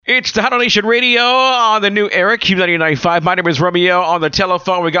It's Tejano Nation Radio on the New Era, Q99.5. My name is Romeo. On the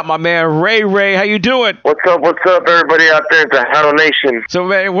telephone, we got my man Ray. Ray, how you doing? What's up, everybody out there in Tejano Nation? So,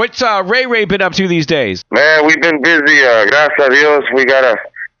 man, what's Ray been up to these days? Man, we've been busy. Gracias a Dios, we got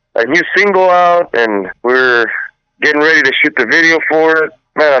a new single out, and we're getting ready to shoot the video for it.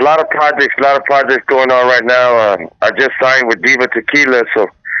 Man, a lot of projects going on right now. I just signed with Diva Tequila, so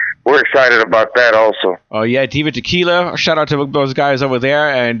we're excited about that also. Oh, yeah, Diva Tequila. Shout out to those guys over there.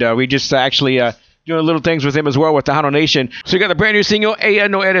 And we just actually doing little things with him as well with Tejano Nation. So you got the brand new single,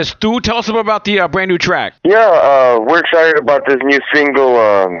 No Eres Tu. Tell us about the brand new track. Yeah, we're excited about this new single.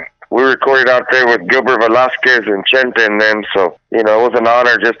 We recorded out there with Gilbert Velasquez and Chente and them. So, it was an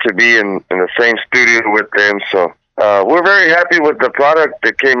honor just to be in the same studio with them. So we're very happy with the product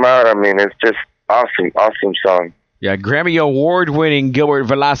that came out. I mean, it's just awesome song. Yeah, Grammy Award-winning Gilbert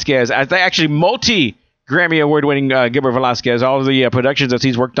Velasquez. Actually, multi-Grammy Award-winning Gilbert Velasquez. All of the productions that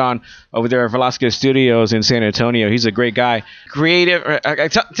he's worked on over there at Velasquez Studios in San Antonio. He's a great guy. Creative. Tell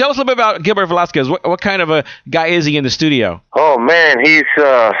us a little bit about Gilbert Velasquez. What kind of a guy is he in the studio? Oh, man, he's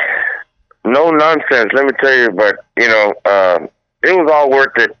no nonsense, let me tell you. But, it was all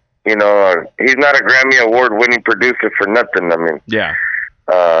worth it. He's not a Grammy Award-winning producer for nothing. I mean, yeah.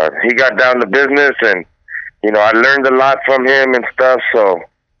 He got down to business, and I learned a lot from him and stuff, so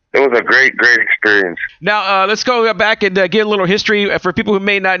it was a great experience. Now, let's go back and get a little history for people who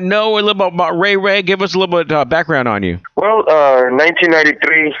may not know a little bit about Ray. Give us a little bit background on you. Well, in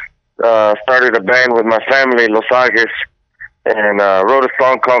 1993, started a band with my family, Los Agues, and wrote a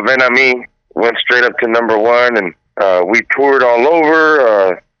song called Ven a Mi. Went straight up to number one, and we toured all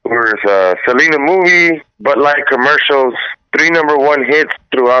over. There was a Selena movie, Bud Light commercials, 3 number one hits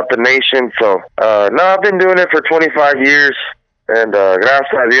throughout the nation. So, I've been doing it for 25 years, and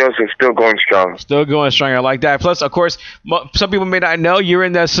gracias a Dios, it's still going strong. Still going strong. I like that. Plus, of course, some people may not know, you're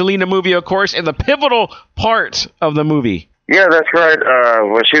in the Selena movie, of course, in the pivotal part of the movie. Yeah, that's right.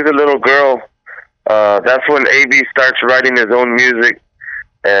 When she's a little girl, that's when A.B. starts writing his own music,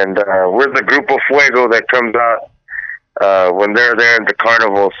 and we're the Grupo Fuego that comes out when they're there in the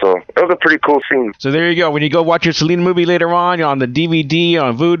carnival. So it was a pretty cool scene. So there you go. When you go watch your Selena movie later on the DVD,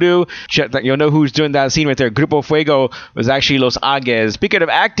 on Vudu, you'll know who's doing that scene right there. Grupo Fuego was actually Los Agues. Speaking of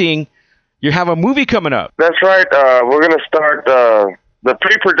acting, you have a movie coming up. That's right. We're going to start, the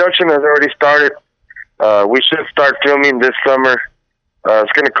pre-production has already started. We should start filming this summer.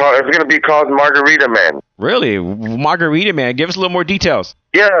 It's going to be called Margarita Man. Really? Margarita Man. Give us a little more details.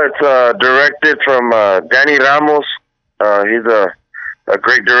 Yeah, it's directed from Danny Ramos. He's a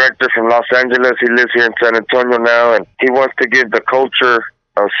great director from Los Angeles. He lives here in San Antonio now, and he wants to give the culture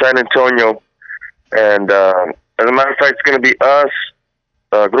of San Antonio. And as a matter of fact, it's going to be us,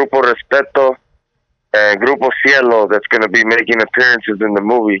 Grupo Respeto, and Grupo Cielo that's going to be making appearances in the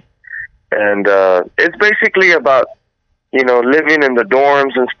movie. And it's basically about, living in the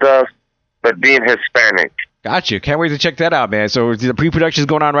dorms and stuff, but being Hispanic. Gotcha. Can't wait to check that out, man. So the pre-production is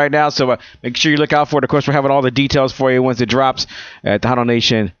going on right now, so make sure you look out for it. Of course, we're having all the details for you once it drops at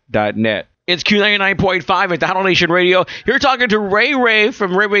TejanoNation.net. It's Q99.5 at Tejano Nation Radio. You're talking to Ray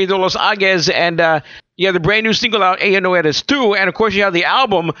from Ray de Los Agues, and you have the brand new single out, No Eres Tu, and of course you have the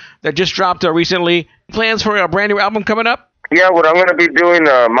album that just dropped recently. Plans for a brand new album coming up? Yeah, what I'm going to be doing,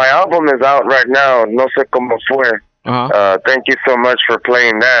 my album is out right now, No Sé Cómo Fue. Thank you so much for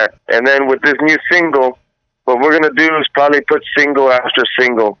playing that. And then with this new single, what we're going to do is probably put single after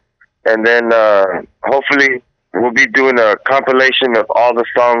single. And then hopefully we'll be doing a compilation of all the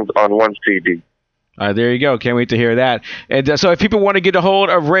songs on one CD. There you go. Can't wait to hear that. And so if people want to get a hold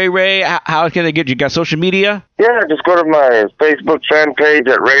of Ray, how can they get you? Got social media? Yeah, just go to my Facebook fan page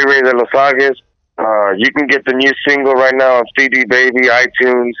at Ray de Los Agues. You can get the new single right now on CD Baby,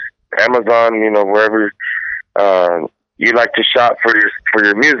 iTunes, Amazon, wherever you like to shop for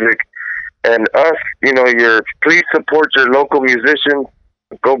your music. And us, please support your local musicians.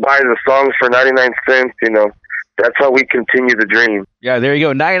 Go buy the songs for 99 cents, That's how we continue the dream. Yeah, there you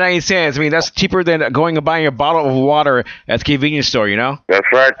go. 99 cents. I mean, that's cheaper than going and buying a bottle of water at the convenience store, That's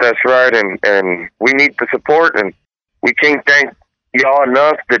right. And we need the support, and we can't thank y'all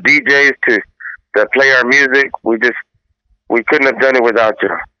enough, the DJs, that play our music. We couldn't have done it without you.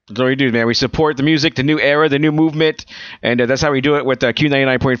 That's what we do, man. We support the music, the new era, the new movement, and that's how we do it with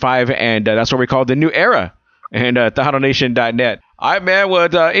Q99.5, and that's what we call the new era, and TejanoNation.net. All right, man.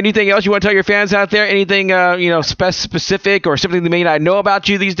 Well, anything else you want to tell your fans out there? Anything, specific or something they may not know about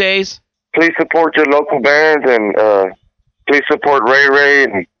you these days? Please support your local bands, and please support Ray,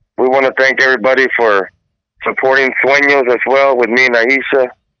 and we want to thank everybody for supporting Sueños as well with me and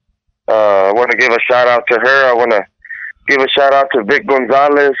Aisha. I want to give a shout out to her. I want to give a shout out to Vic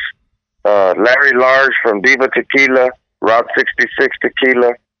Gonzalez, Larry Large from Diva Tequila, Route 66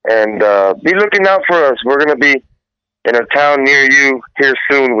 Tequila, and be looking out for us. We're going to be in a town near you here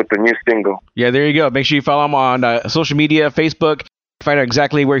soon with the new single. Yeah, there you go. Make sure you follow him on social media, Facebook. Find out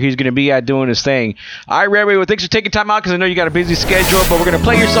exactly where he's going to be at doing his thing. All right, Ray, well, thanks for taking time out because I know you got a busy schedule, but we're going to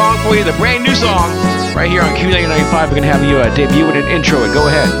play your song for you, the brand new song, right here on Q99.5. We're going to have you debut it and intro it. Go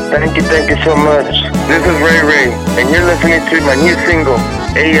ahead. Thank you so much. This is Ray, and you're listening to my new single,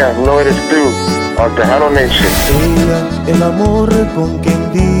 Ella, No Eres Tu, on Tejano Nation. Ella, el amor con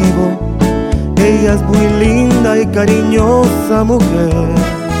quien vivo, ella es muy linda y cariñosa mujer.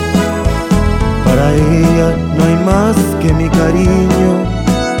 Para ella no hay más que mi cariño,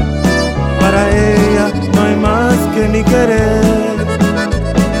 para ella no hay más que mi querer.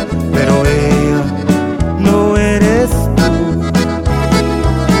 Pero ella no eres tú,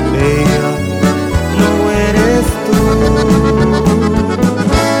 ella no eres tú.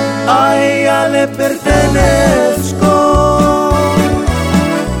 A ella le pertenezco,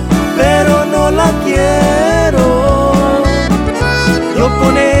 pero no la quiero. Yo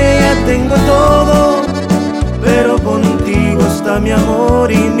con ella tengo todo, pero contigo está mi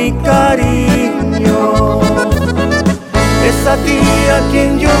amor y mi cariño. Es a ti a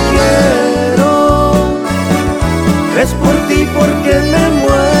quien yo quiero, es por ti porque me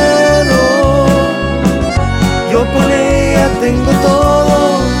muero. Yo con ella tengo todo,